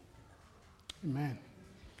Amen.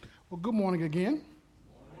 Well, good morning again.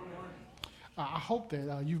 I hope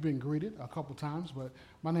that you've been greeted a couple times, but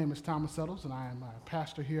my name is Thomas Settles, and I am a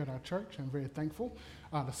pastor here at our church. I'm very thankful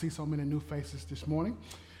to see so many new faces this morning.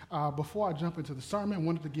 Before I jump into the sermon, I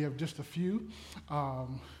wanted to give just a few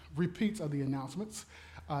repeats of the announcements.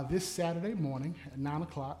 This Saturday morning at 9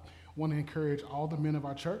 o'clock, I want to encourage all the men of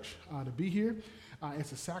our church to be here.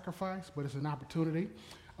 It's a sacrifice, but it's an opportunity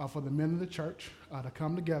for the men of the church to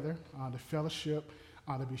come together, to fellowship,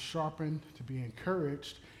 to be sharpened, to be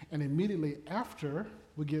encouraged. And immediately after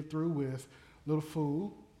we get through with a little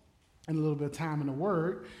food and a little bit of time in the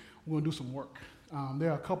Word, we're going to do some work. There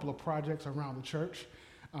are a couple of projects around the church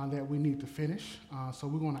that we need to finish. So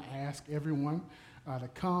we're going to ask everyone to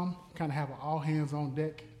come, kind of have an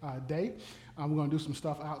all-hands-on-deck day. We're going to do some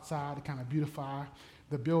stuff outside to kind of beautify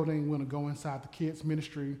the building. We're going to go inside the kids'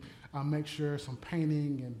 ministry, make sure some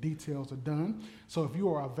painting and details are done. So if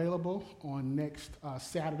you are available on next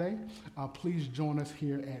Saturday, please join us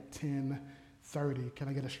here at 10:30. Can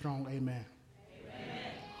I get a strong amen? Amen.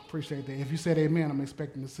 Appreciate that. If you said amen, I'm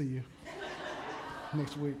expecting to see you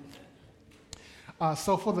next week.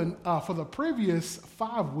 So for the previous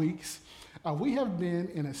 5 weeks, we have been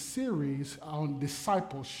in a series on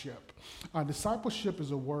discipleship. Discipleship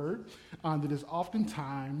is a word that is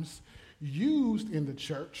oftentimes used in the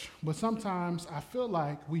church, but sometimes I feel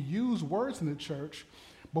like we use words in the church,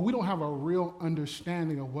 but we don't have a real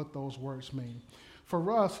understanding of what those words mean.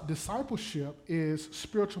 For us, discipleship is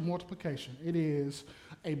spiritual multiplication. It is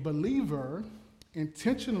a believer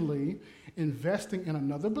intentionally investing in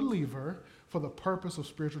another believer for the purpose of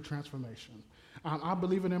spiritual transformation. I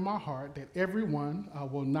believe it in my heart that everyone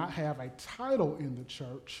will not have a title in the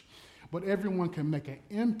church, but everyone can make an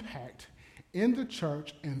impact in the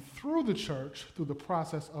church and through the church through the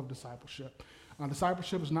process of discipleship.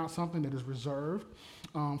 Discipleship is not something that is reserved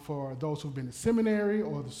for those who've been in seminary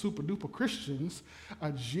or the super-duper Christians.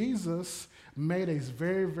 Jesus made a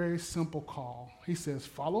very, very simple call. He says,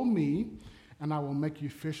 follow me, and I will make you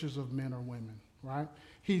fishers of men or women, right?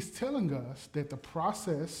 He's telling us that the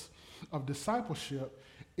process of discipleship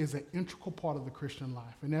is an integral part of the Christian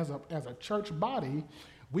life. And as a church body,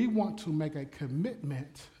 we want to make a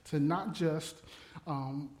commitment to not just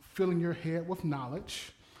filling your head with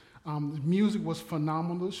knowledge. Music was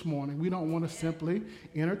phenomenal this morning. We don't want to simply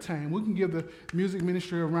entertain. We can give the music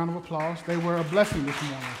ministry a round of applause. They were a blessing this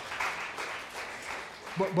morning.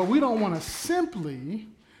 But we don't want to simply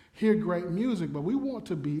hear great music, but we want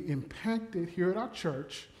to be impacted here at our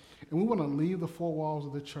church, and we want to leave the four walls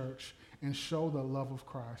of the church and show the love of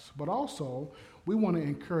Christ. But also, we want to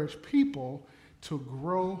encourage people to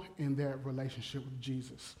grow in their relationship with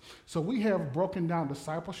Jesus. So we have broken down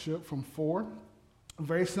discipleship from 4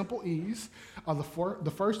 very simple E's.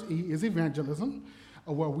 The first E is evangelism,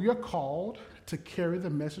 where we are called to carry the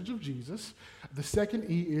message of Jesus. The second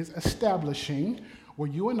E is establishing, where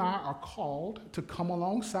you and I are called to come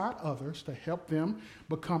alongside others to help them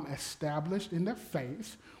become established in their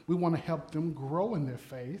faith. We want to help them grow in their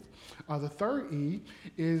faith. The third E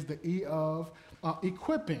is the E of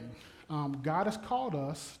equipping. God has called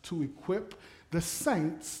us to equip the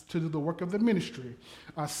saints to do the work of the ministry.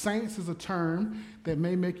 Saints is a term that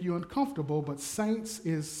may make you uncomfortable, but saints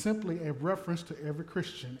is simply a reference to every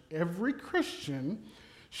Christian. Every Christian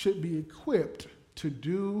should be equipped to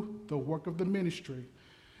do the work of the ministry,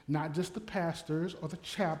 not just the pastors or the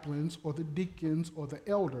chaplains or the deacons or the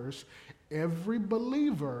elders. Every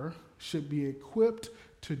believer should be equipped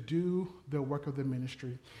to do the work of the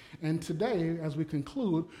ministry. And today, as we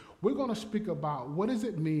conclude, we're going to speak about what does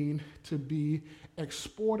it mean to be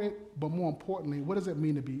exported, but more importantly, what does it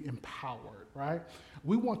mean to be empowered, right?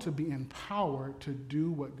 We want to be empowered to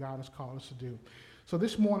do what God has called us to do. So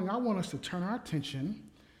this morning, I want us to turn our attention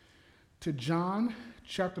to John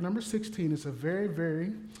chapter number 16. It's a very,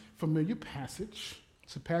 very familiar passage.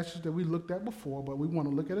 It's a passage that we looked at before, but we want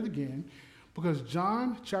to look at it again because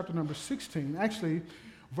John chapter number 16, actually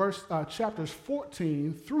chapters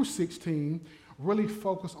 14 through 16 really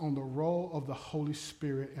focus on the role of the Holy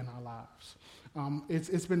Spirit in our lives.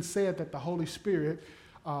 It's been said that the Holy Spirit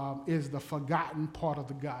is the forgotten part of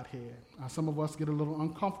the Godhead. Some of us get a little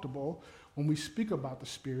uncomfortable when we speak about the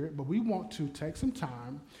Spirit, but we want to take some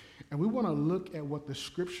time and we want to look at what the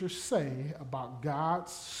scriptures say about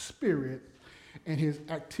God's Spirit and his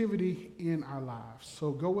activity in our lives.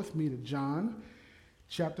 So go with me to John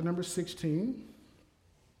chapter number 16,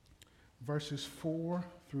 verses 4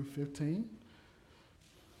 through 15.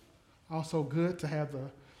 Also good to have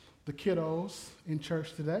the kiddos in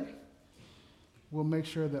church today. We'll make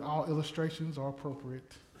sure that all illustrations are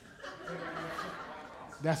appropriate.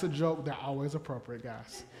 That's a joke that's always appropriate,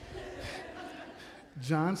 guys.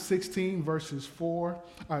 John 16 verses 4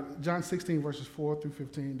 through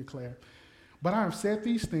 15 declare, "But I have said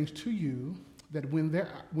these things to you, that when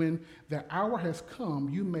the hour has come,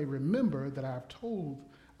 you may remember that I have told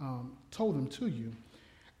them to you.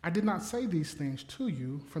 I did not say these things to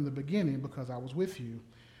you from the beginning because I was with you.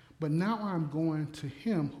 But now I am going to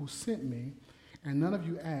him who sent me, and none of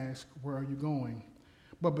you ask, 'Where are you going?'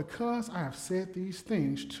 But because I have said these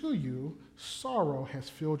things to you, sorrow has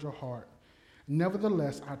filled your heart.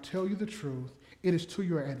 Nevertheless, I tell you the truth, it is to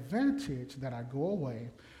your advantage that I go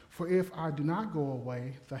away. For if I do not go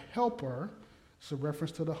away, the Helper," it's a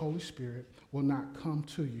reference to the Holy Spirit, "will not come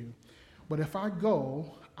to you. But if I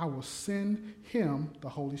go, I will send him, the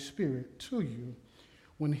Holy Spirit, to you.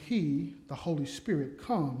 When he, the Holy Spirit,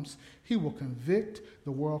 comes, he will convict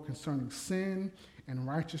the world concerning sin and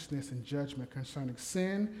righteousness and judgment. Concerning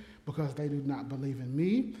sin, because they do not believe in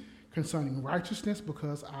me. Concerning righteousness,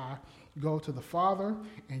 because I go to the Father,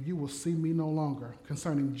 and you will see me no longer.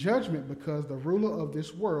 Concerning judgment, because the ruler of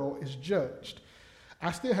this world is judged.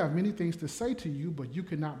 I still have many things to say to you, but you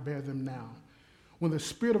cannot bear them now. When the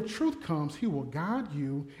Spirit of truth comes, he will guide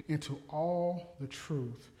you into all the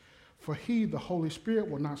truth. For he, the Holy Spirit,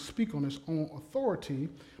 will not speak on his own authority,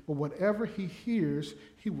 but whatever he hears,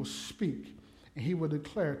 he will speak, and he will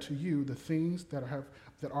declare to you the things that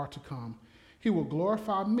are to come. He will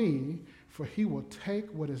glorify me, for he will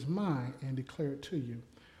take what is mine and declare it to you.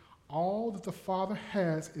 All that the Father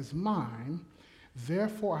has is mine.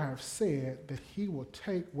 Therefore I have said that he will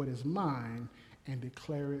take what is mine and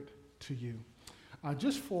declare it to you."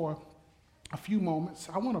 Just for a few moments,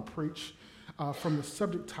 I want to preach from the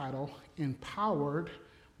subject title, Empowered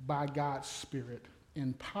by God's Spirit.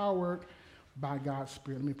 Empowered by God's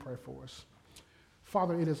Spirit. Let me pray for us.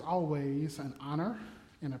 Father, it is always an honor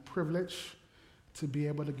and a privilege to be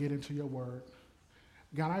able to get into your word.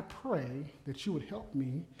 God, I pray that you would help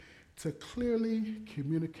me to clearly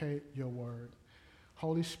communicate your word.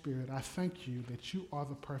 Holy Spirit, I thank you that you are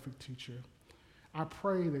the perfect teacher. I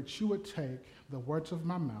pray that you would take the words of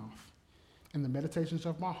my mouth and the meditations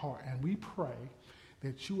of my heart, and we pray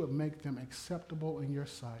that you would make them acceptable in your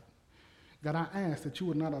sight. God, I ask that you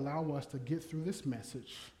would not allow us to get through this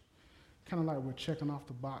message kind of like we're checking off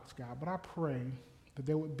the box, God, but I pray that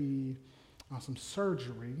there would be some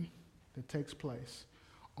surgery that takes place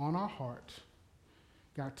on our heart.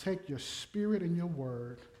 God, take your spirit and your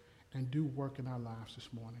word and do work in our lives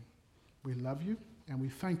this morning. We love you and we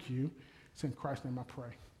thank you. It's in Christ's name I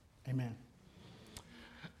pray. Amen.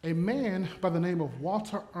 A man by the name of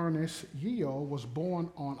Walter Ernest Yeo was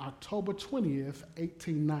born on October 20th,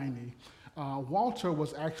 1890. Walter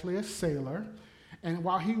was actually a sailor, and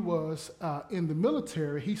while he was in the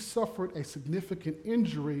military, he suffered a significant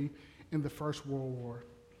injury in the First World War.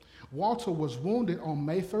 Walter was wounded on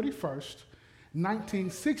May 31st,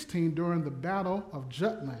 1916 during the Battle of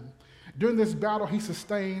Jutland. During this battle, he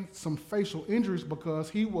sustained some facial injuries because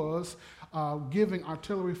he was giving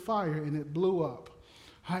artillery fire and it blew up.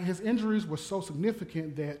 His injuries were so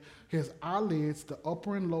significant that his eyelids, the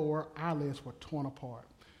upper and lower eyelids, were torn apart.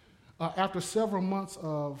 After several months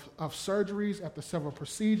of surgeries, after several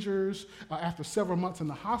procedures, after several months in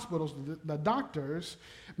the hospitals, the doctors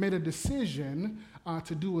made a decision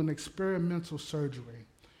to do an experimental surgery.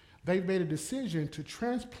 They made a decision to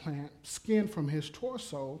transplant skin from his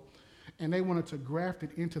torso, and they wanted to graft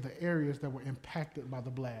it into the areas that were impacted by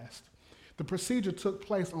the blast. The procedure took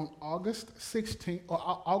place on August the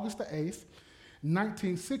 8th,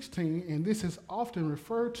 1916, and this is often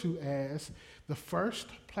referred to as the first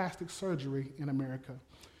plastic surgery in America.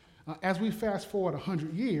 As we fast forward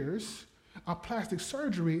 100 years, plastic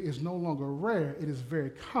surgery is no longer rare, it is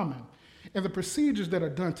very common. And the procedures that are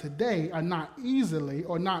done today are not easily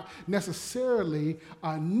or not necessarily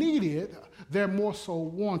needed, they're more so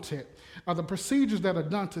wanted. The procedures that are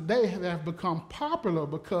done today have become popular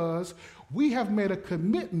because we have made a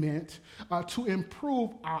commitment to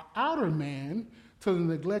improve our outer man to the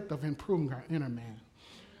neglect of improving our inner man.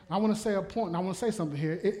 I want to say a point, and I want to say something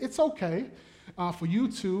here. It's okay for you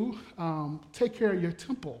to take care of your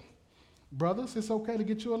temple. Brothers, it's okay to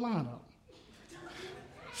get you a lineup.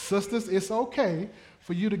 Sisters, it's okay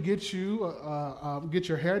for you to get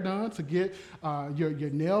your hair done, to get your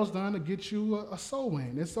nails done, to get you a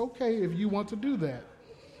sew-in. It's okay if you want to do that.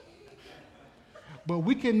 But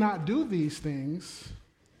we cannot do these things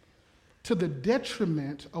to the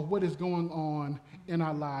detriment of what is going on in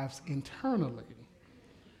our lives internally.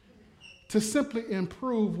 To simply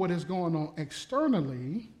improve what is going on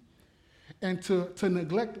externally and to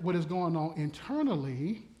neglect what is going on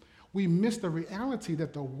internally, we miss the reality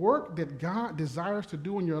that the work that God desires to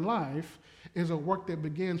do in your life is a work that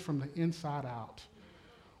begins from the inside out.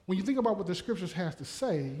 when you think about what the scriptures has to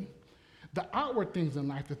say, the outward things in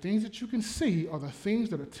life, the things that you can see, are the things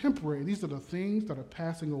that are temporary. These are the things that are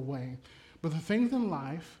passing away. But the things in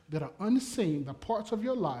life that are unseen, the parts of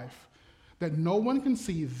your life that no one can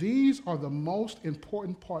see, these are the most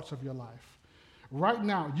important parts of your life. Right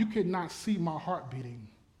now, you cannot see my heart beating,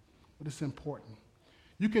 but it's important.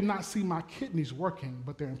 You cannot see my kidneys working,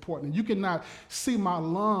 but they're important. You cannot see my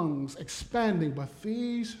lungs expanding, but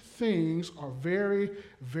these things are very,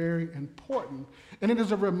 very important. And it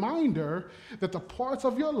is a reminder that the parts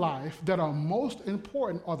of your life that are most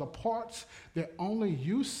important are the parts that only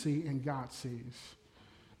you see and God sees.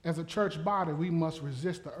 As a church body, we must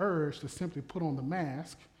resist the urge to simply put on the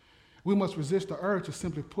mask. We must resist the urge to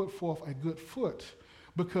simply put forth a good foot,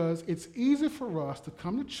 because it's easy for us to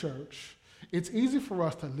come to church. It's easy for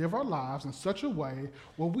us to live our lives in such a way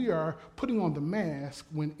where we are putting on the mask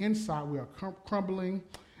when inside we are crumbling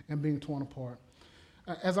and being torn apart.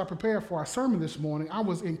 As I prepared for our sermon this morning, I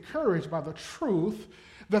was encouraged by the truth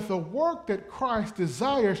that the work that Christ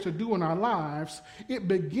desires to do in our lives, it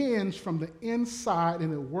begins from the inside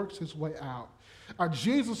and it works its way out.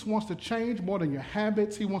 Jesus wants to change more than your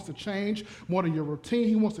habits. He wants to change more than your routine.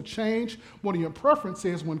 He wants to change more than your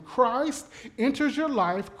preferences. When Christ enters your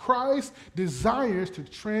life, Christ desires to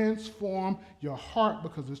transform your heart,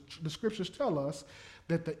 because the scriptures tell us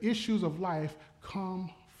that the issues of life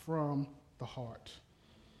come from the heart.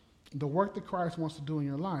 The work that Christ wants to do in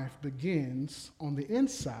your life begins on the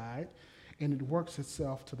inside, and it works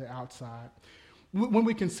itself to the outside. When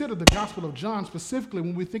we consider the Gospel of John specifically,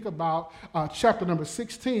 when we think about chapter number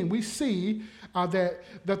 16, we see that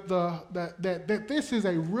this is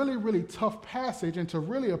a really, really tough passage, and to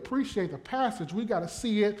really appreciate the passage, we got to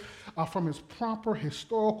see it from its proper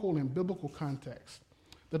historical and biblical context.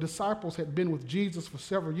 The disciples had been with Jesus for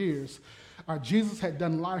several years. Jesus had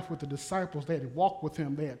done life with the disciples. They had walked with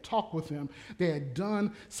him. They had talked with him. They had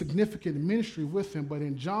done significant ministry with him. But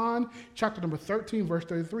in John chapter number 13, verse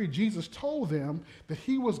 33, Jesus told them that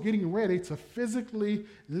he was getting ready to physically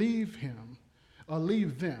leave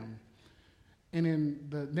them. And in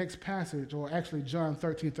the next passage, or actually John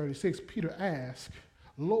 13:36, Peter asked,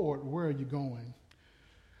 "Lord, where are you going?"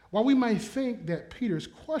 While we may think that Peter's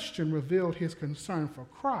question revealed his concern for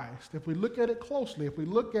Christ, if we look at it closely, if we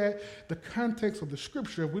look at the context of the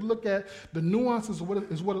scripture, if we look at the nuances of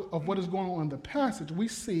what is going on in the passage, we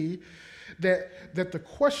see that the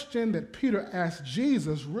question that Peter asked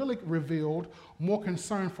Jesus really revealed more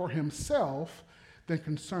concern for himself than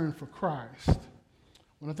concern for Christ.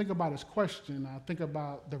 When I think about his question, I think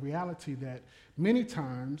about the reality that many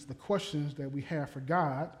times the questions that we have for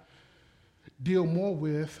God deal more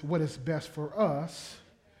with what is best for us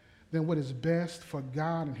than what is best for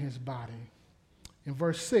God and his body. In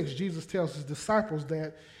verse 6, Jesus tells his disciples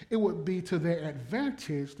that it would be to their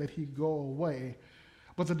advantage that he go away.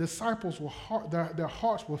 But the disciples their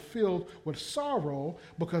hearts were filled with sorrow,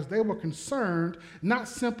 because they were concerned not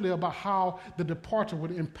simply about how the departure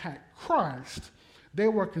would impact Christ. They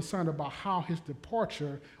were concerned about how his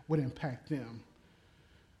departure would impact them.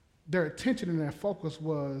 Their attention and their focus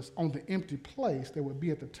was on the empty place that would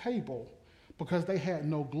be at the table, because they had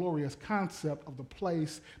no glorious concept of the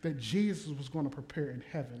place that Jesus was going to prepare in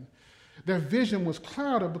heaven. Their vision was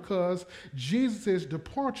clouded because Jesus'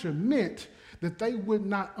 departure meant that they would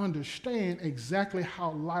not understand exactly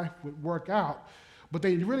how life would work out, but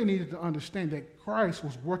they really needed to understand that Christ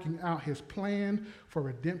was working out his plan for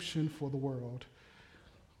redemption for the world.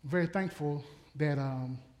 I'm very thankful that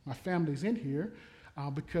my family's in here.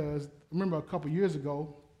 Because remember a couple years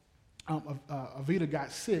ago, Avita got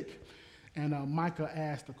sick, and Micah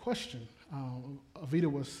asked a question.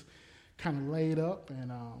 Avita was kind of laid up,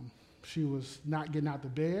 and she was not getting out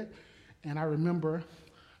of bed. And I remember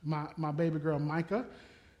my baby girl Micah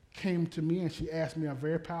came to me, and she asked me a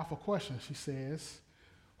very powerful question. She says,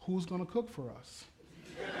 "Who's going to cook for us?"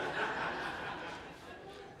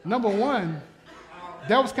 Number one,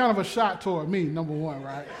 that was kind of a shot toward me, number one,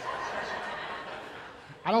 right?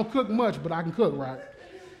 I don't cook much, but I can cook, right?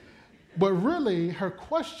 But really, her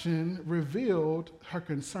question revealed her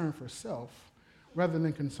concern for self rather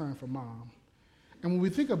than concern for mom. And when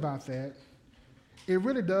we think about that, it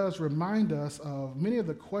really does remind us of many of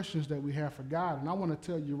the questions that we have for God. And I want to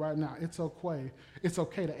tell you right now, it's okay. It's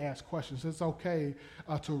okay to ask questions. It's okay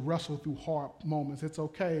to wrestle through hard moments. It's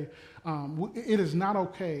okay. It is not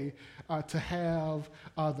okay to have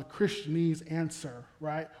the Christianese answer,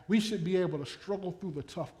 right? We should be able to struggle through the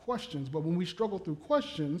tough questions. But when we struggle through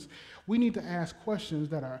questions, we need to ask questions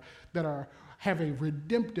that have a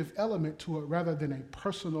redemptive element to it rather than a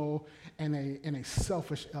personal and a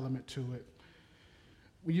selfish element to it.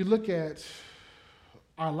 When you look at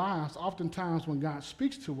our lives, oftentimes when God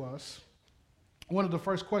speaks to us, one of the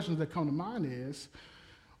first questions that come to mind is,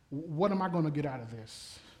 what am I going to get out of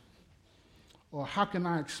this? Or how can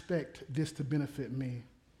I expect this to benefit me?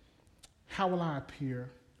 How will I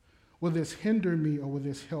appear? Will this hinder me or will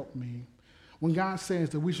this help me? When God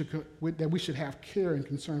says that we should have care and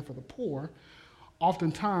concern for the poor,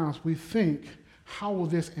 oftentimes we think, how will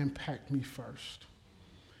this impact me first?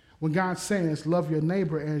 When God says, love your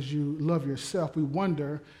neighbor as you love yourself, we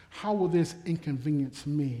wonder, how will this inconvenience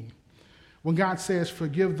me? When God says,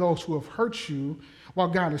 forgive those who have hurt you, while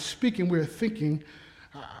God is speaking, we're thinking,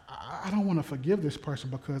 I don't want to forgive this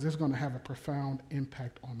person because it's going to have a profound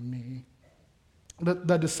impact on me.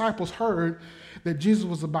 The disciples heard that Jesus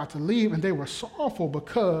was about to leave, and they were sorrowful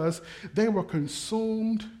because they were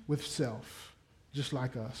consumed with self, just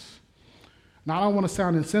like us. Now, I don't want to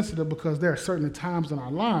sound insensitive because there are certain times in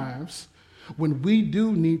our lives when we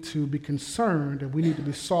do need to be concerned and we need to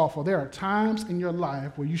be sorrowful. There are times in your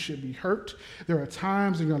life where you should be hurt. There are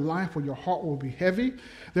times in your life where your heart will be heavy.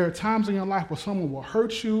 There are times in your life where someone will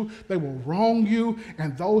hurt you, they will wrong you,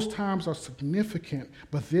 and those times are significant,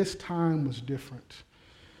 but this time was different.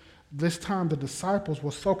 This time the disciples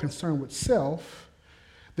were so concerned with self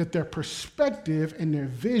that their perspective and their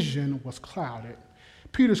vision was clouded.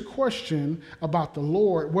 Peter's question about the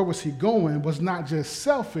Lord, where was he going, was not just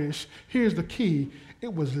selfish. Here's the key.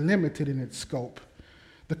 It was limited in its scope.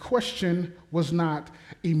 The question was not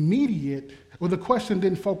immediate. Well, the question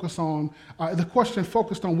didn't focus on, the question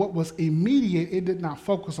focused on what was immediate. It did not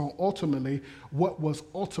focus on ultimately what was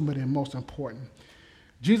ultimate and most important.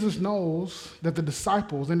 Jesus knows that the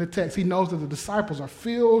disciples, in the text, he knows that the disciples are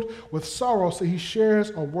filled with sorrow, so he shares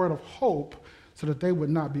a word of hope so that they would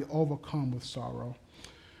not be overcome with sorrow.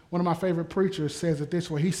 One of my favorite preachers says it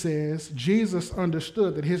this way. He says, Jesus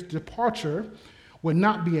understood that his departure would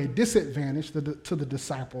not be a disadvantage to the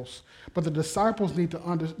disciples, but the disciples need to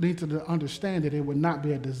understand that it would not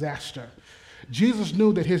be a disaster. Jesus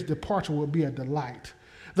knew that his departure would be a delight.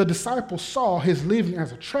 The disciples saw his leaving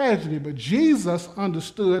as a tragedy, but Jesus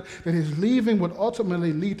understood that his leaving would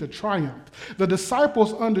ultimately lead to triumph. The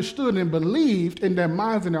disciples understood and believed in their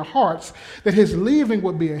minds and their hearts that his leaving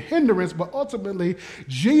would be a hindrance, but ultimately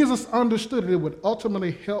Jesus understood that it would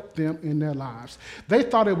ultimately help them in their lives. They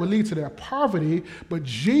thought it would lead to their poverty, but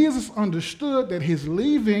Jesus understood that his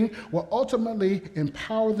leaving will ultimately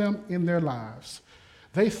empower them in their lives.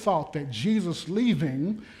 They thought that Jesus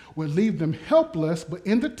leaving would leave them helpless, but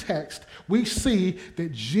in the text, we see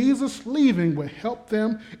that Jesus leaving would help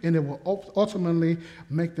them and it will ultimately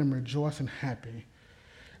make them rejoice and happy.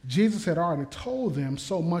 Jesus had already told them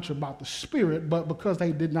so much about the Spirit, but because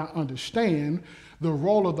they did not understand the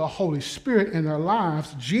role of the Holy Spirit in their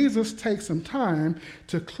lives, Jesus takes some time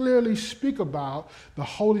to clearly speak about the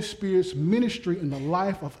Holy Spirit's ministry in the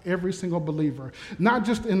life of every single believer, not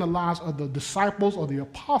just in the lives of the disciples or the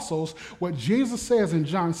apostles. What Jesus says in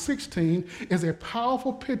John 16 is a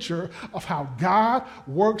powerful picture of how God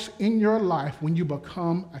works in your life when you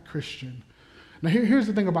become a Christian. Now, here's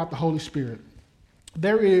the thing about the Holy Spirit.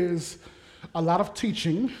 There is a lot of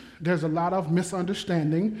teaching, there's a lot of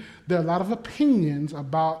misunderstanding, there are a lot of opinions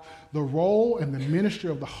about the role and the ministry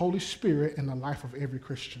of the Holy Spirit in the life of every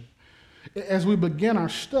Christian. As we begin our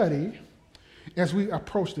study, as we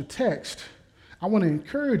approach the text, I want to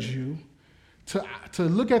encourage you to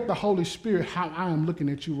look at the Holy Spirit how I am looking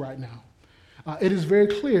at you right now. It is very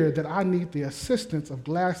clear that I need the assistance of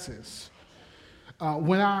glasses.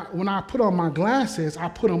 When I put on my glasses, I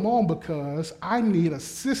put them on because I need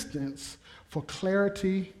assistance for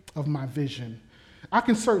clarity of my vision. I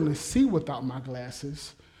can certainly see without my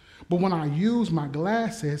glasses, but when I use my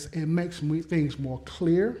glasses, it makes things more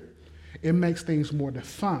clear. It makes things more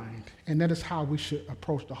defined, and that is how we should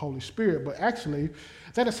approach the Holy Spirit. But actually,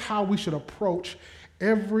 that is how we should approach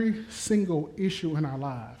every single issue in our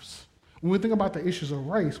lives. When we think about the issues of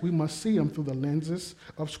race, we must see them through the lenses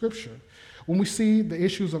of Scripture. When we see the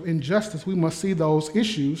issues of injustice, we must see those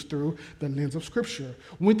issues through the lens of Scripture.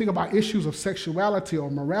 When we think about issues of sexuality or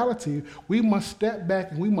morality, we must step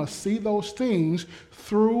back and we must see those things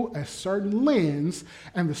through a certain lens,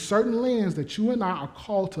 and the certain lens that you and I are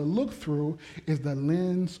called to look through is the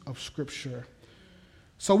lens of Scripture.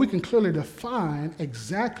 So we can clearly define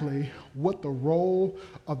exactly what the role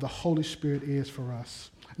of the Holy Spirit is for us.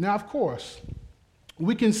 Now, of course,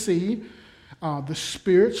 we can see the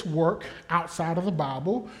Spirit's work outside of the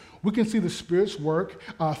Bible. We can see the Spirit's work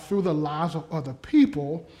through the lives of other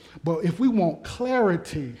people. But if we want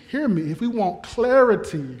clarity, hear me, if we want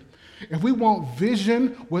clarity, if we want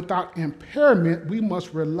vision without impairment, we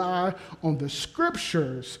must rely on the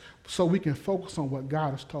Scriptures so we can focus on what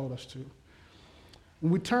God has told us to.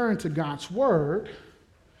 When we turn to God's word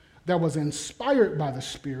that was inspired by the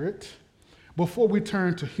Spirit, before we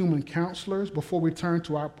turn to human counselors, before we turn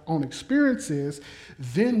to our own experiences,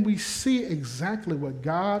 then we see exactly what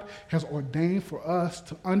God has ordained for us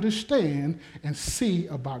to understand and see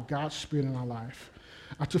about God's Spirit in our life.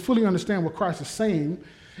 To fully understand what Christ is saying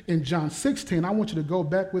in John 16, I want you to go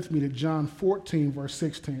back with me to John 14, verse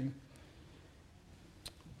 16.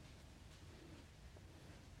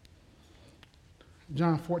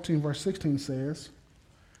 John 14, verse 16 says,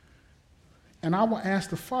 "And I will ask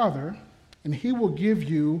the Father, and he will give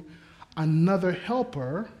you another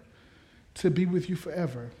helper to be with you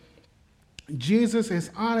forever." Jesus is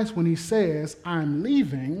honest when he says, "I'm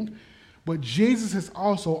leaving," but Jesus is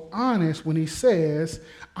also honest when he says,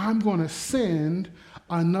 "I'm going to send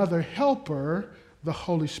another helper, the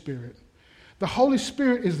Holy Spirit." The Holy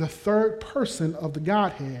Spirit is the third person of the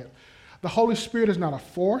Godhead. The Holy Spirit is not a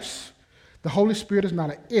force. The Holy Spirit is not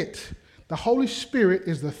an it. The Holy Spirit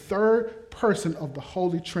is the third person of the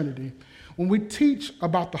Holy Trinity. When we teach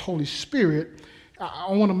about the Holy Spirit,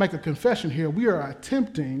 I want to make a confession here. We are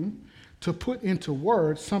attempting to put into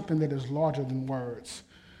words something that is larger than words,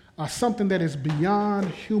 something that is beyond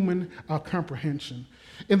human comprehension.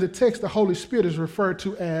 In the text, the Holy Spirit is referred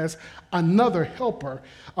to as another helper.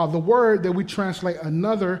 The word that we translate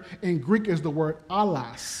another in Greek is the word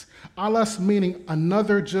allos. Allos meaning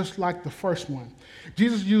another just like the first one.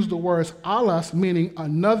 Jesus used the words allos, meaning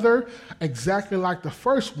another exactly like the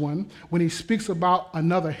first one, when he speaks about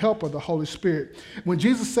another helper, the Holy Spirit. When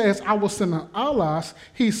Jesus says, "I will send an allos,"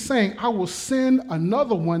 he's saying, "I will send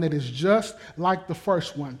another one that is just like the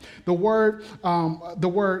first one." The word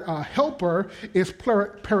helper is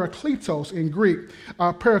parakletos in Greek.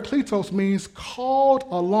 Parakletos means called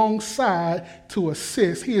alongside to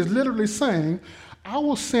assist. He is literally saying, "I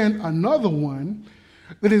will send another one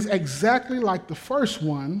that is exactly like the first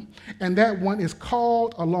one, and that one is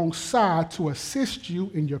called alongside to assist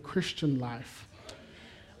you in your Christian life."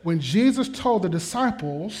 When Jesus told the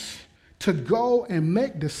disciples to go and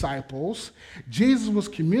make disciples, Jesus was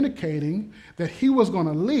communicating that he was going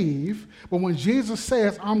to leave. But when Jesus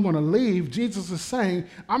says, "I'm going to leave," Jesus is saying,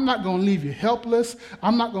 "I'm not going to leave you helpless.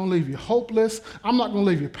 I'm not going to leave you hopeless. I'm not going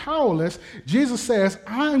to leave you powerless." Jesus says,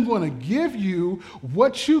 "I'm going to give you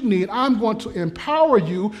what you need. I'm going to empower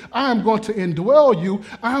you. I'm going to indwell you.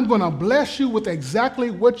 I'm going to bless you with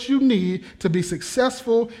exactly what you need to be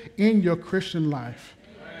successful in your Christian life."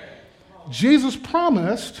 Jesus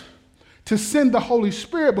promised to send the Holy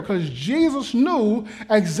Spirit because Jesus knew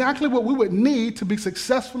exactly what we would need to be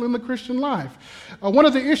successful in the Christian life. One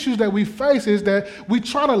of the issues that we face is that we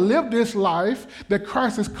try to live this life that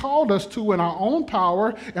Christ has called us to in our own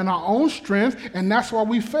power and our own strength, and that's why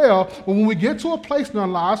we fail. But when we get to a place in our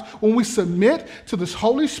lives, when we submit to this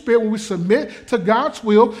Holy Spirit, when we submit to God's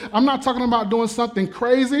will, I'm not talking about doing something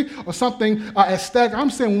crazy or something ecstatic.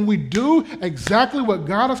 I'm saying when we do exactly what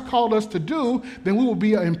God has called us to do, then we will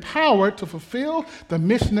be empowered to fulfill the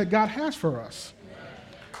mission that God has for us.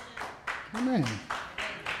 Amen.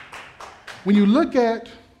 When you look at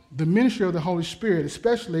the ministry of the Holy Spirit,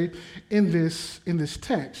 especially in this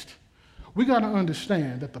text, we got to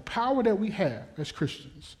understand that the power that we have as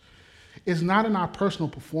Christians is not in our personal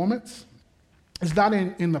performance. It's not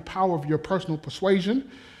in the power of your personal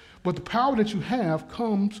persuasion, but the power that you have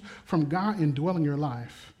comes from God indwelling your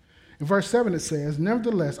life. In verse 7 it says,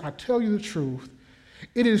 "Nevertheless, I tell you the truth,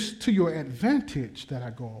 it is to your advantage that I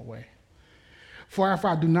go away. For if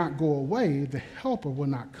I do not go away, the helper will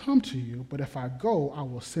not come to you, but if I go, I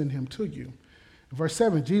will send him to you." In verse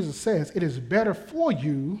 7, Jesus says, "It is better for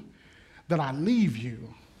you that I leave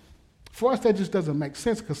you." For us, that just doesn't make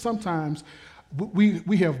sense because sometimes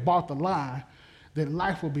we have bought the lie that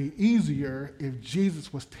life will be easier if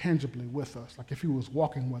Jesus was tangibly with us, like if he was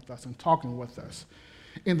walking with us and talking with us.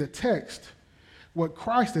 In the text, what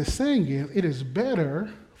Christ is saying is, it is better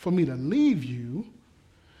for me to leave you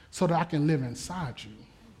so that I can live inside you.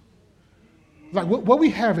 Like what we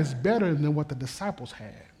have is better than what the disciples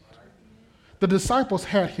had. The disciples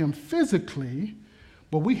had him physically,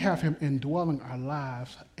 but we have him indwelling our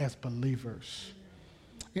lives as believers.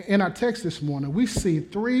 In our text this morning, we see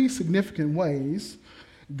three significant ways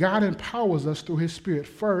God empowers us through his Spirit.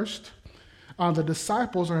 First, the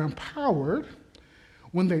disciples are empowered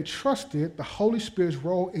when they trusted the Holy Spirit's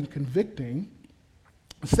role in convicting.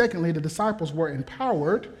 Secondly, the disciples were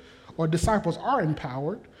empowered, or disciples are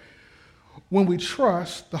empowered, when we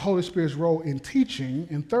trust the Holy Spirit's role in teaching.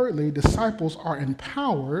 And thirdly, disciples are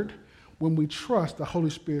empowered when we trust the Holy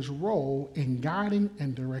Spirit's role in guiding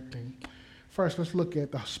and directing. First, let's look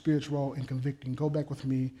at the Spirit's role in convicting. Go back with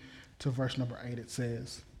me to verse number 8. It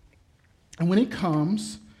says, And when he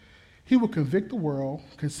comes, he will convict the world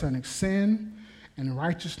concerning sin and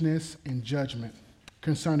righteousness and judgment.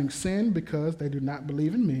 Concerning sin, because they do not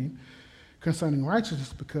believe in me. Concerning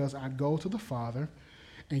righteousness, because I go to the Father,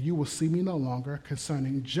 and you will see me no longer.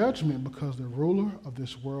 Concerning judgment, because the ruler of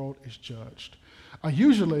this world is judged.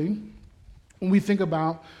 Usually, when we think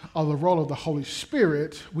about the role of the Holy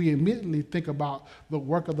Spirit, we immediately think about the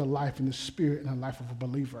work of the life in the Spirit in the life of a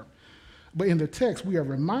believer. But in the text, we are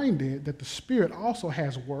reminded that the Spirit also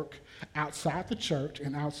has work outside the church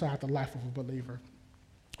and outside the life of a believer.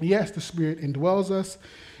 Yes, the Spirit indwells us.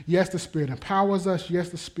 Yes, the Spirit empowers us. Yes,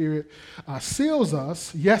 the Spirit seals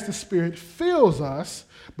us. Yes, the Spirit fills us.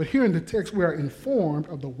 But here in the text, we are informed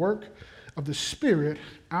of the work of the Spirit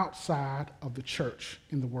outside of the church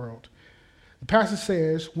in the world. The passage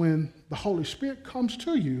says, when the Holy Spirit comes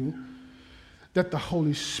to you, that the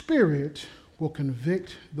Holy Spirit will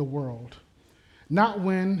convict the world. Not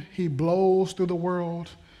when he blows through the world,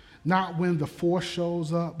 not when the force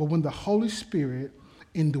shows up, but when the Holy Spirit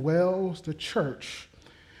indwells the church.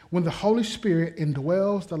 When the Holy Spirit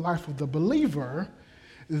indwells the life of the believer,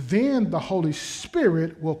 then the Holy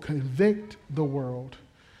Spirit will convict the world.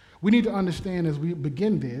 We need to understand as we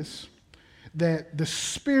begin this that the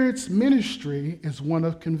Spirit's ministry is one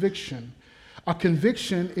of conviction. A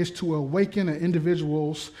conviction is to awaken an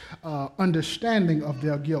individual's understanding of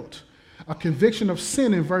their guilt. A conviction of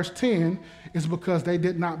sin in verse 10 is because they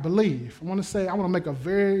did not believe. I want to make a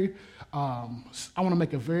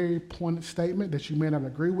very pointed statement that you may not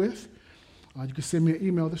agree with. You can send me an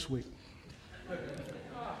email this week.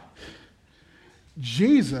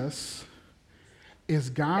 Jesus is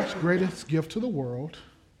God's greatest gift to the world,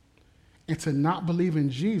 and to not believe in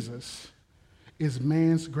Jesus is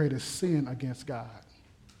man's greatest sin against God.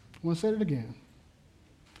 I want to say that again.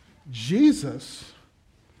 Jesus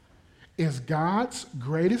is God's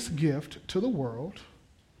greatest gift to the world,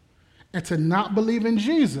 and to not believe in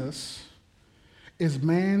Jesus is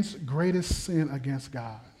man's greatest sin against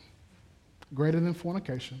God. Greater than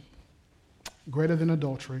fornication, greater than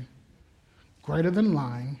adultery, greater than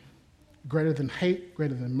lying, greater than hate,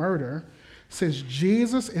 greater than murder. Since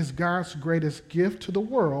Jesus is God's greatest gift to the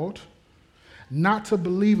world, not to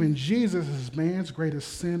believe in Jesus is man's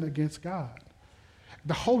greatest sin against God.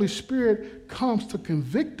 The Holy Spirit comes to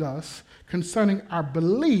convict us concerning our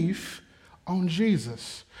belief on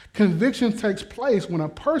Jesus. Conviction takes place when a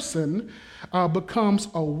person becomes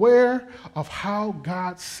aware of how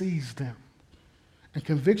God sees them. And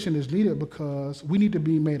conviction is needed because we need to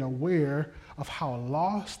be made aware of how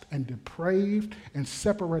lost and depraved and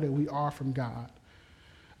separated we are from God.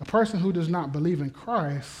 A person who does not believe in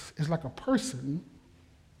Christ is like a person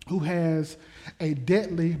who has a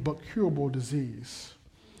deadly but curable disease.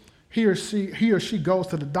 He or she goes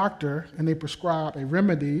to the doctor and they prescribe a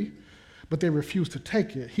remedy, but they refuse to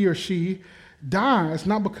take it. He or she dies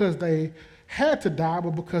not because they had to die,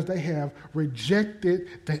 but because they have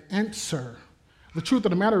rejected the answer. The truth of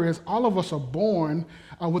the matter is, all of us are born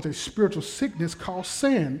with a spiritual sickness called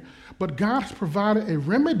sin, but God has provided a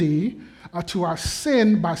remedy to our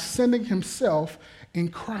sin by sending himself in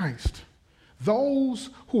Christ. Those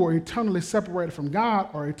who are eternally separated from God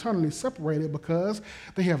are eternally separated because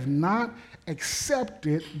they have not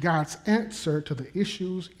accepted God's answer to the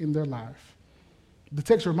issues in their life. The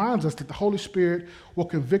text reminds us that the Holy Spirit will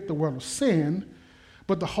convict the world of sin,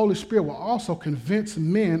 but the Holy Spirit will also convince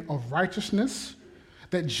men of righteousness,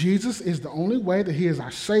 that Jesus is the only way, that he is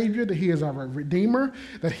our Savior, that he is our Redeemer,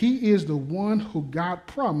 that he is the one who God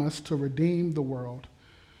promised to redeem the world.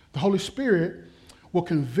 The Holy Spirit will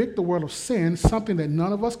convict the world of sin, something that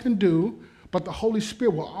none of us can do, but the Holy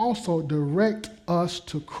Spirit will also direct us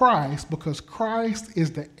to Christ because Christ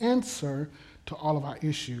is the answer to all of our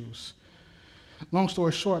issues. Long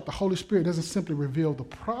story short, the Holy Spirit doesn't simply reveal the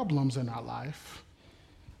problems in our life.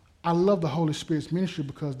 I love the Holy Spirit's ministry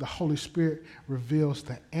because the Holy Spirit reveals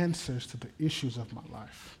the answers to the issues of my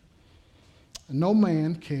life. No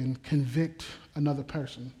man can convict another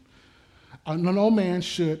person. No man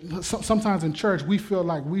should. Sometimes in church, we feel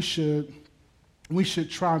like we should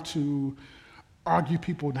try to argue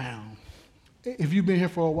people down. If you've been here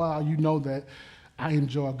for a while, you know that I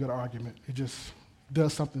enjoy a good argument. It just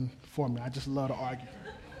does something for me. I just love to argue.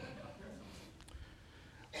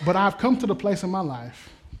 But I've come to the place in my life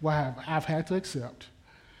where I've had to accept,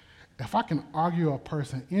 if I can argue a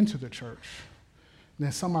person into the church,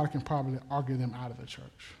 then somebody can probably argue them out of the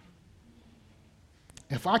church.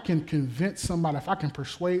 If I can convince somebody, if I can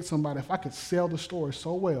persuade somebody, if I could sell the story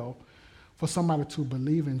so well for somebody to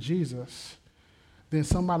believe in Jesus, then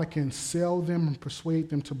somebody can sell them and persuade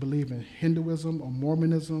them to believe in Hinduism or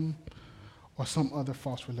Mormonism or some other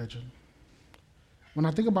false religion. When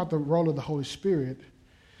I think about the role of the Holy Spirit,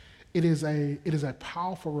 it is a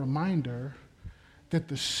powerful reminder that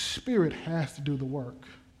the Spirit has to do the work.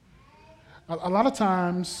 A lot of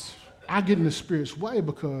times, I get in the Spirit's way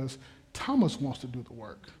because Thomas wants to do the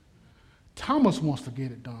work. Thomas wants to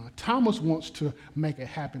get it done. Thomas wants to make it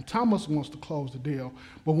happen. Thomas wants to close the deal.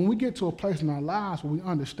 But when we get to a place in our lives where we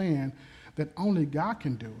understand that only God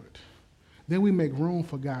can do it, then we make room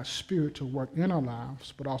for God's Spirit to work in our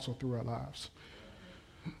lives, but also through our lives.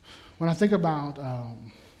 When I think about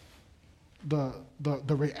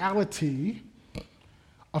the reality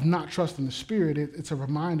of not trusting the Spirit, it's a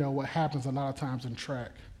reminder of what happens a lot of times in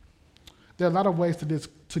track. There are a lot of ways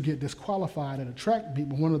to get disqualified at a track meet,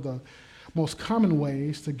 but one of the most common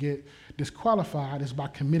ways to get disqualified is by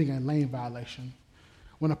committing a lane violation.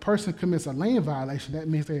 When a person commits a lane violation, that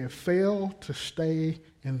means they have failed to stay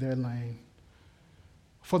in their lane.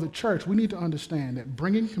 For the church, we need to understand that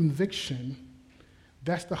bringing conviction,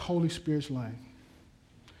 that's the Holy Spirit's lane.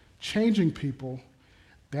 Changing people,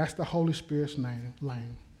 that's the Holy Spirit's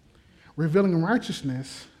lane. Revealing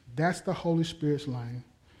righteousness, that's the Holy Spirit's lane.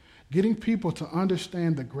 Getting people to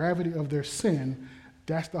understand the gravity of their sin,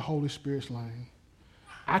 that's the Holy Spirit's lane.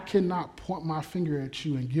 I cannot point my finger at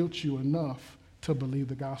you and guilt you enough to believe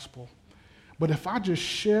the gospel. But if I just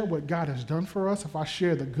share what God has done for us, if I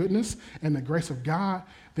share the goodness and the grace of God,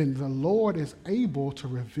 then the Lord is able to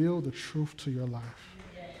reveal the truth to your life.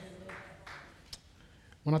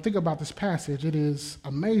 When I think about this passage, it is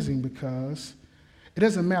amazing because it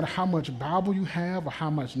doesn't matter how much Bible you have or how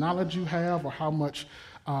much knowledge you have or how much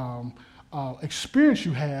experience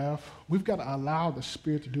you have, we've got to allow the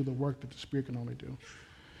Spirit to do the work that the Spirit can only do.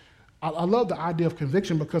 I love the idea of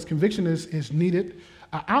conviction because conviction is needed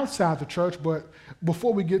outside the church, but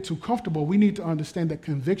before we get too comfortable, we need to understand that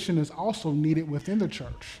conviction is also needed within the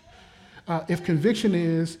church. If conviction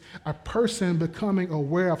is a person becoming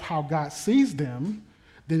aware of how God sees them,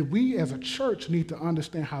 then we as a church need to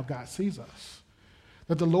understand how God sees us.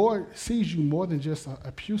 That the Lord sees you more than just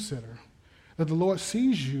a pew sitter. That the Lord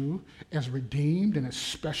sees you as redeemed and as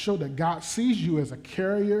special, that God sees you as a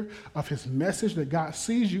carrier of his message, that God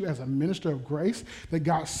sees you as a minister of grace, that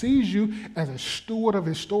God sees you as a steward of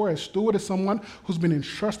his story, a steward as someone who's been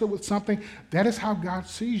entrusted with something. That is how God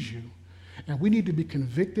sees you. And we need to be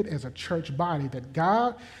convicted as a church body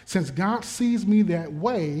that since God sees me that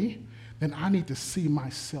way, then I need to see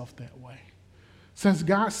myself that way. Since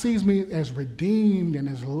God sees me as redeemed and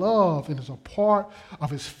as loved and as a part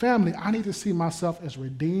of his family, I need to see myself as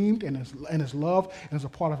redeemed and as loved and as a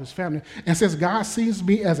part of his family. And since God sees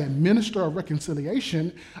me as a minister of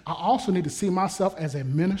reconciliation, I also need to see myself as a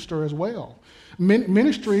minister as well.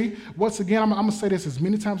 Ministry, once again, I'm going to say this as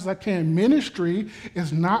many times as I can, ministry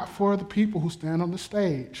is not for the people who stand on the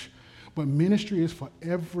stage, but ministry is for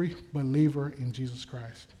every believer in Jesus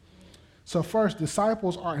Christ. So first,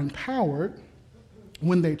 disciples are empowered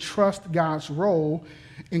when they trust God's role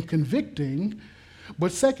in convicting.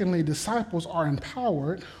 But secondly, disciples are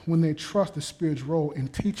empowered when they trust the Spirit's role in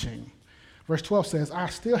teaching. Verse 12 says, I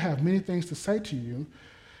still have many things to say to you,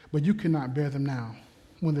 but you cannot bear them now.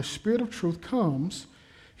 When the Spirit of truth comes,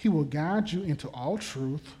 he will guide you into all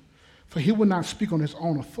truth, for he will not speak on his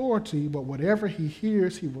own authority, but whatever he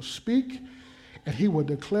hears, he will speak, and he will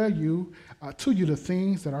declare to you the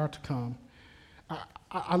things that are to come.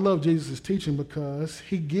 I love Jesus' teaching because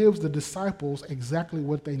he gives the disciples exactly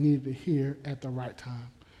what they needed to hear at the right time.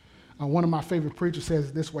 One of my favorite preachers says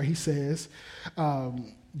it this way. He says,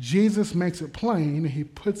 Jesus makes it plain and he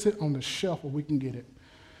puts it on the shelf where we can get it.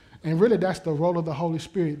 And really that's the role of the Holy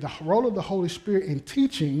Spirit. The role of the Holy Spirit in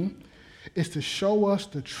teaching is to show us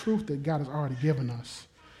the truth that God has already given us.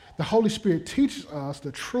 The Holy Spirit teaches us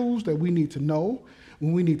the truths that we need to know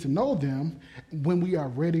when we need to know them, when we are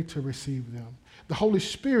ready to receive them. The Holy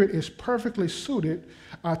Spirit is perfectly suited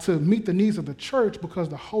to meet the needs of the church because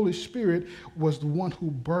the Holy Spirit was the one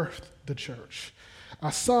who birthed the church.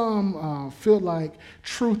 Some feel like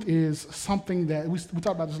truth is something that, we talked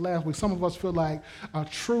about this last week, some of us feel like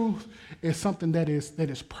truth is something that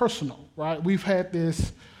is personal, right? We've had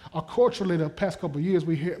this, culturally the past couple of years,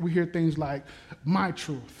 we hear things like, my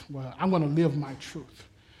truth. Well, I'm going to live my truth.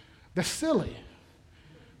 That's silly.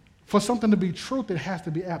 For something to be truth, it has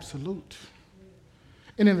to be absolute.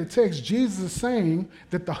 And in the text, Jesus is saying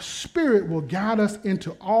that the Spirit will guide us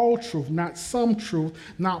into all truth, not some truth,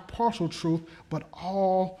 not partial truth, but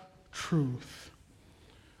all truth.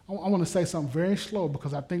 I want to say something very slow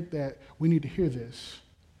because I think that we need to hear this.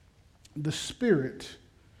 The Spirit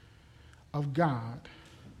of God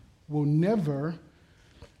will never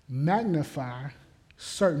magnify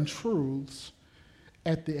certain truths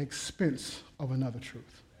at the expense of another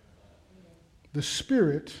truth. The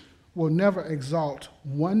Spirit will never exalt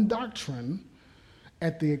one doctrine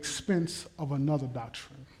at the expense of another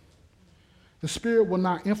doctrine. The Spirit will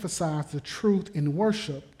not emphasize the truth in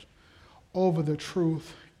worship over the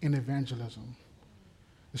truth in evangelism.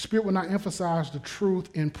 The Spirit will not emphasize the truth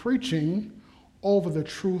in preaching over the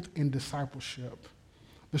truth in discipleship.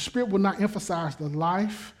 The Spirit will not emphasize the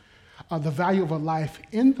value of a life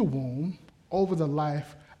in the womb over the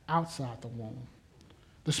life outside the womb.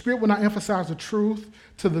 The Spirit will not emphasize the truth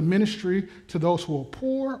to the ministry to those who are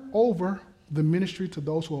poor over the ministry to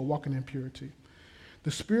those who are walking in purity.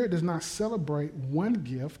 The Spirit does not celebrate one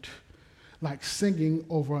gift like singing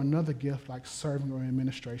over another gift like serving or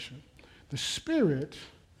administration. The Spirit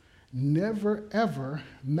never, ever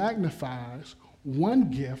magnifies one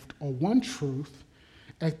gift or one truth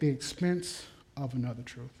at the expense of another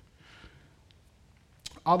truth.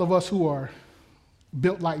 All of us who are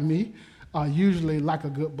built like me usually like a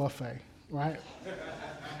good buffet, right?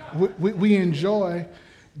 we enjoy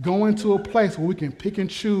going to a place where we can pick and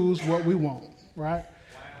choose what we want, right?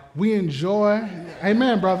 We enjoy,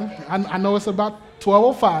 amen, brother. I know it's about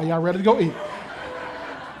 12:05. Y'all ready to go eat?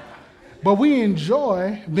 But we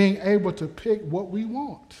enjoy being able to pick what we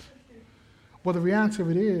want. Well, the reality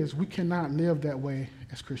of it is we cannot live that way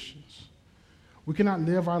as Christians. We cannot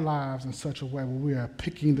live our lives in such a way where we are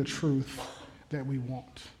picking the truth that we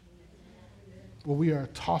want, where we are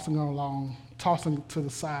tossing to the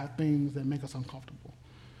side things that make us uncomfortable.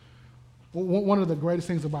 One of the greatest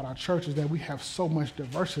things about our church is that we have so much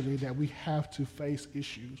diversity that we have to face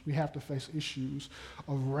issues. We have to face issues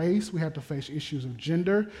of race. We have to face issues of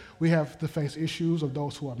gender. We have to face issues of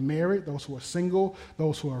those who are married, those who are single,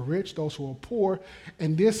 those who are rich, those who are poor.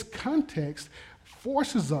 And this context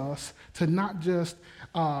forces us to not just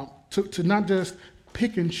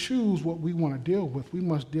pick and choose what we want to deal with. We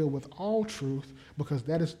must deal with all truth because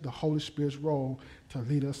that is the Holy Spirit's role to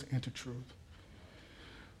lead us into truth.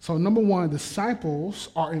 So number one, disciples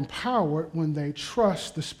are empowered when they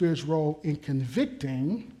trust the Spirit's role in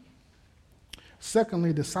convicting.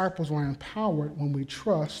 Secondly, disciples are empowered when we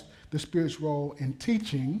trust the Spirit's role in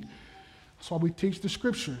teaching. That's why we teach the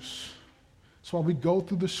Scriptures. That's why we go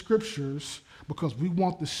through the Scriptures, because we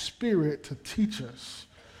want the Spirit to teach us.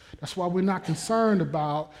 That's why we're not concerned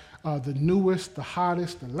about the newest, the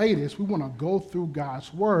hottest, the latest. We want to go through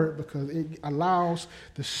God's Word because it allows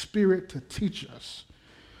the Spirit to teach us.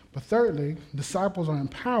 But thirdly, disciples are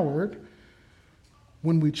empowered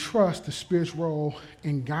when we trust the Spirit's role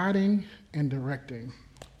in guiding and directing.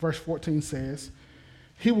 Verse 14 says,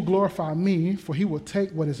 "He will glorify me, for he will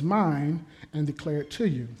take what is mine and declare it to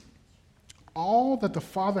you. All that the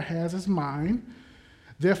Father has is mine.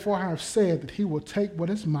 Therefore I have said that he will take what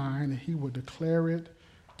is mine and he will declare it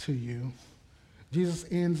to you." Jesus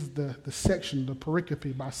ends the section, the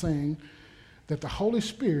pericope, by saying that the Holy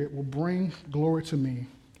Spirit will bring glory to me.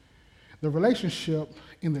 The relationship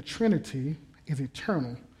in the Trinity is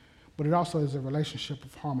eternal, but it also is a relationship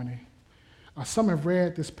of harmony. Some have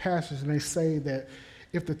read this passage and they say that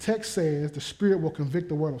if the text says the Spirit will convict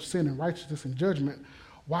the world of sin and righteousness and judgment,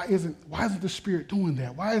 why isn't the Spirit doing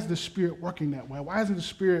that? Why is the Spirit working that way? Why isn't the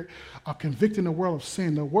Spirit convicting the world of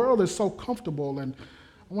sin? The world is so comfortable, and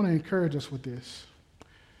I want to encourage us with this.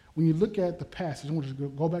 When you look at the passage, I want you to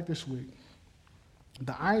go back this week.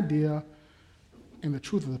 The idea and the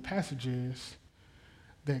truth of the passage is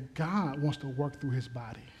that God wants to work through his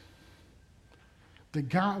body, that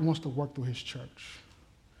God wants to work through his church,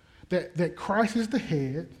 that Christ is the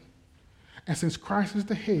head, and since Christ is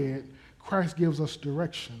the head, Christ gives us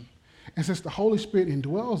direction. And since the Holy Spirit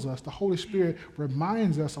indwells us, the Holy Spirit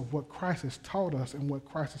reminds us of what Christ has taught us and what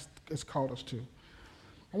Christ has called us to.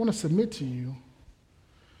 I want to submit to you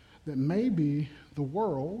that maybe the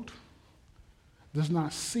world does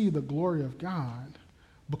not see the glory of God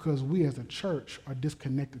because we as a church are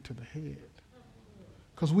disconnected to the head.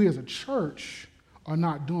 Because we as a church are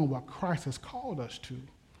not doing what Christ has called us to.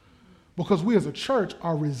 Because we as a church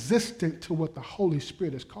are resistant to what the Holy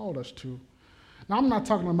Spirit has called us to. Now, I'm not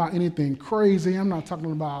talking about anything crazy. I'm not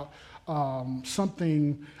talking about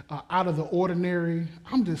something out of the ordinary.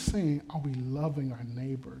 I'm just saying, are we loving our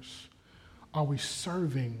neighbors? Are we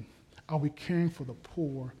serving? Are we caring for the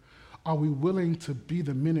poor? Are we willing to be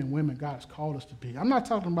the men and women God has called us to be? I'm not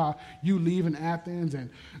talking about you leaving Athens and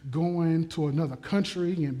going to another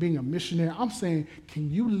country and being a missionary. I'm saying, can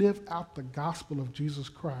you live out the gospel of Jesus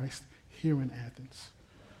Christ here in Athens?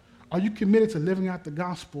 Are you committed to living out the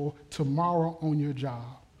gospel tomorrow on your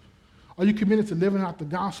job? Are you committed to living out the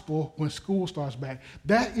gospel when school starts back?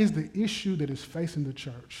 That is the issue that is facing the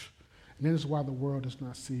church. And that is why the world does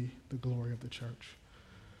not see the glory of the church.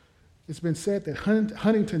 It's been said that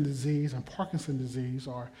Huntington disease and Parkinson's disease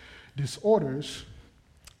are disorders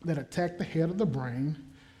that attack the head of the brain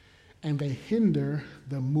and they hinder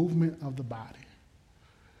the movement of the body.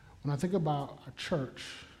 When I think about a church,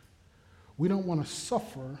 we don't want to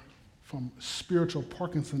suffer from spiritual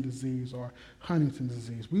Parkinson's disease or Huntington's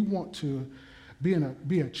disease. We want to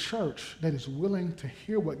be a church that is willing to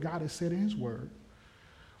hear what God has said in his word.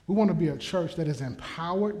 We want to be a church that is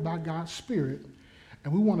empowered by God's Spirit,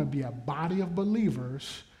 and we want to be a body of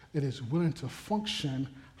believers that is willing to function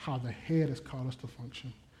how the head has called us to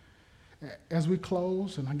function. As we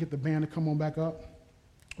close, and I get the band to come on back up,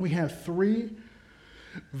 we have three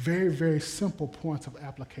very, very simple points of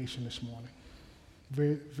application this morning.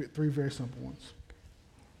 Three very simple ones.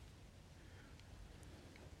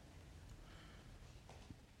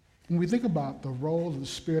 When we think about the role of the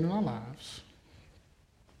Spirit in our lives,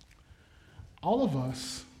 all of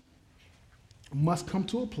us must come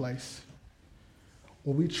to a place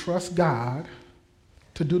where we trust God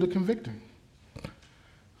to do the convicting.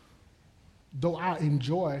 Though I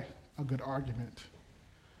enjoy a good argument,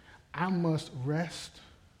 I must rest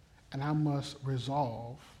and I must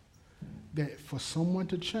resolve that for someone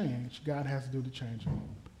to change, God has to do the changing.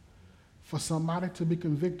 For somebody to be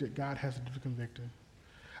convicted, God has to do the convicting.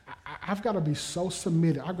 I've got to be so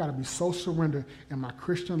submitted, I've got to be so surrendered in my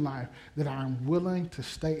Christian life that I'm willing to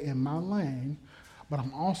stay in my lane, but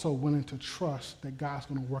I'm also willing to trust that God's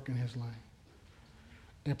going to work in his lane.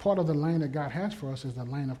 And part of the lane that God has for us is the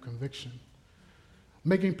lane of conviction.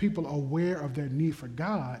 Making people aware of their need for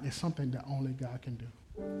God is something that only God can do.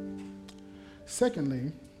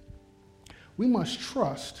 Secondly, we must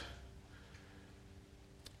trust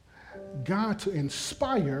God to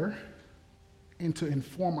inspire and to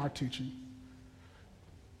inform our teaching.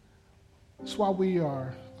 That's why we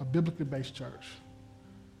are a biblically based church.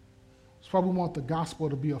 That's why we want the gospel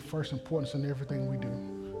to be of first importance in everything we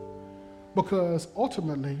do. Because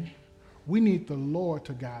ultimately, we need the Lord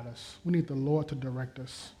to guide us. We need the Lord to direct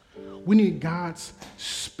us. We need God's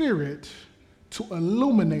Spirit to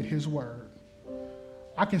illuminate his word.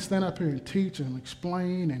 I can stand up here and teach and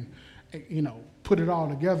explain and, put it all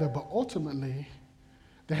together, but ultimately,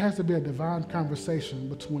 there has to be a divine conversation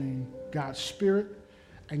between God's Spirit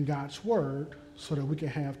and God's word so that we can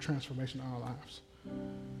have transformation in our lives.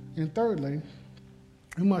 And thirdly,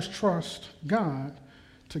 we must trust God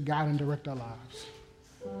to guide and direct our lives.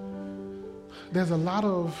 There's a lot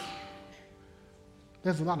of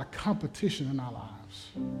competition in our lives.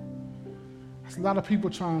 There's a lot of people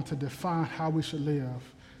trying to define how we should live,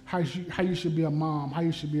 how you should be a mom, how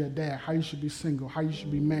you should be a dad, how you should be single, how you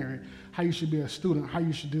should be married, how you should be a student, how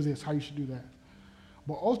you should do this, how you should do that.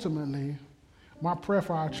 But ultimately, my prayer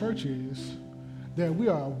for our church is that we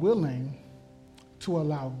are willing to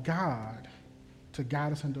allow God to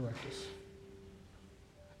guide us and direct us.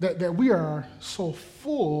 That we are so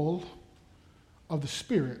full of the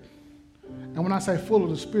Spirit. And when I say full of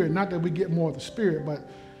the Spirit, not that we get more of the Spirit, but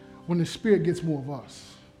when the Spirit gets more of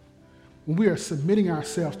us. When we are submitting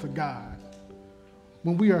ourselves to God.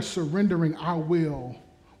 When we are surrendering our will.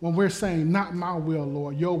 When we're saying, not my will,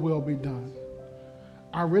 Lord, your will be done.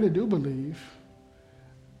 I really do believe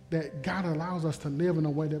that God allows us to live in a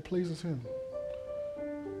way that pleases him.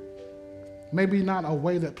 Maybe not a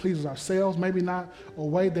way that pleases ourselves. Maybe not a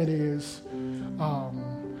way that is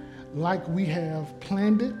like we have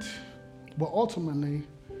planned it. But ultimately,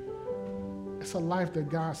 it's a life that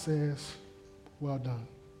God says, well done.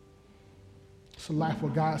 It's a life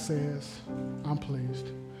where God says, I'm pleased.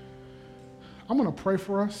 I'm going to pray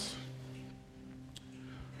for us.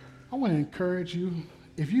 I want to encourage you,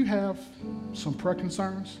 if you have some prayer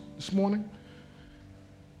concerns this morning,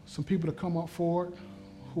 some people to come up forward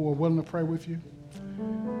who are willing to pray with you.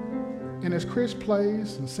 And as Chris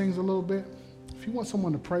plays and sings a little bit, if you want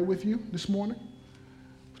someone to pray with you this morning,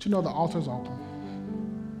 but the altar's open.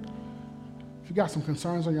 If you got some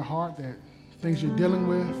concerns on your heart, that things you're dealing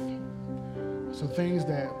with, some things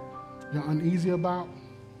that you're uneasy about,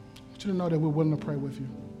 I want you to know that we're willing to pray with you.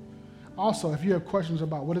 Also, if you have questions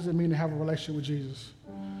about what does it mean to have a relationship with Jesus,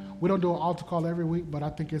 we don't do an altar call every week, but I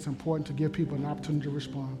think it's important to give people an opportunity to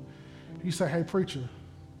respond. You say, hey, preacher,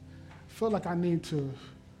 I feel like I need to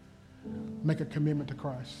make a commitment to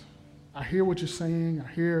Christ. I hear what you're saying.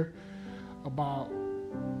 I hear about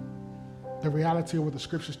the reality of what the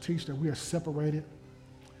scriptures teach, that we are separated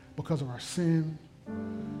because of our sin.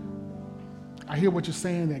 I hear what you're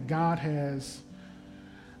saying, that God has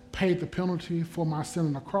paid the penalty for my sin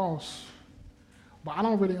on the cross, but I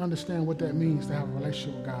don't really understand what that means to have a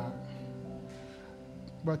relationship with God.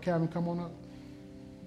 Brother Calvin, come on up.